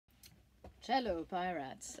Cello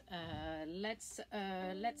pirates. Let's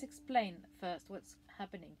explain first what's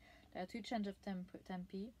happening. There are two changes of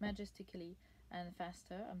tempi, majestically and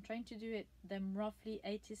faster. I'm trying to do them roughly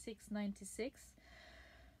 86, 96.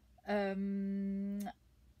 I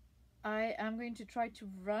am going to try to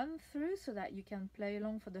run through so that you can play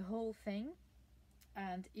along for the whole thing.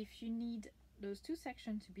 And if you need those two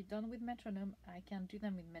sections to be done with metronome, I can do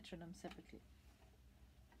them with metronome separately.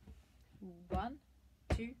 1,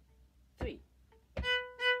 2, 3.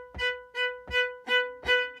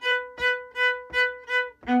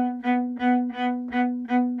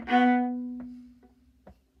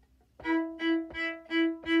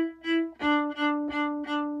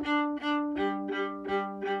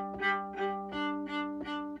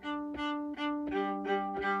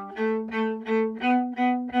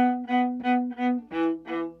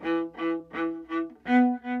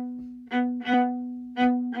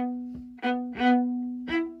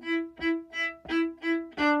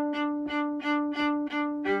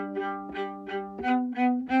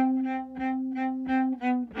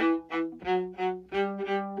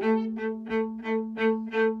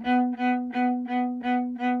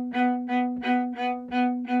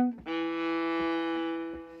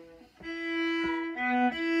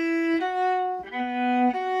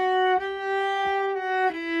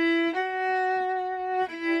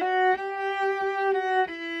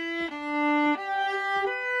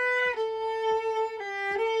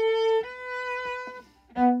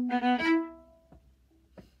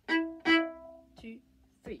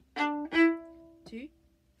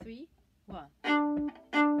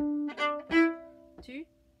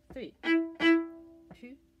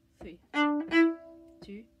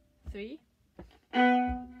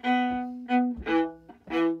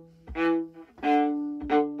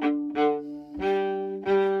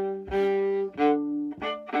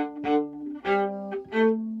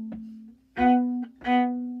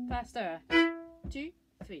 Faster. 2,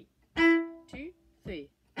 3. 2, 3.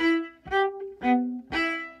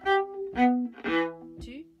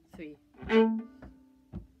 2, 3.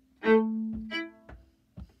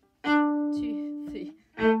 2, 3.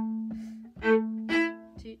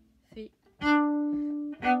 2, 3.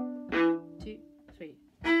 2, 3.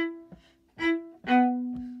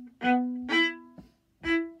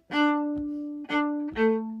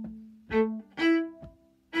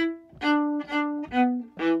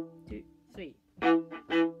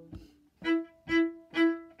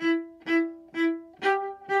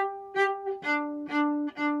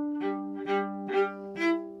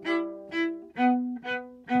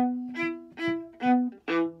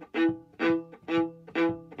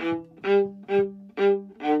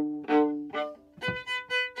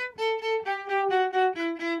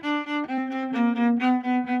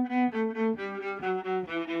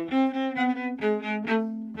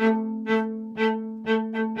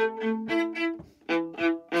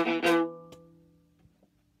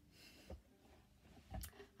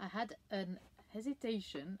 I had an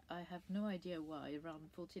hesitation, I have no idea why, around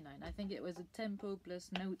 49. I think it was a tempo plus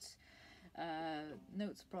notes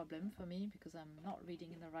problem for me, because I'm not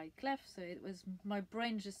reading in the right clef, so it was, my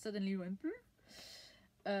brain just suddenly went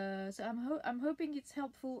so I'm hoping it's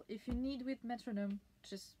helpful. If you need with metronome,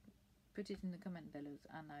 just put it in the comment below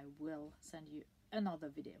and I will send you another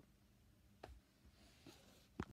video.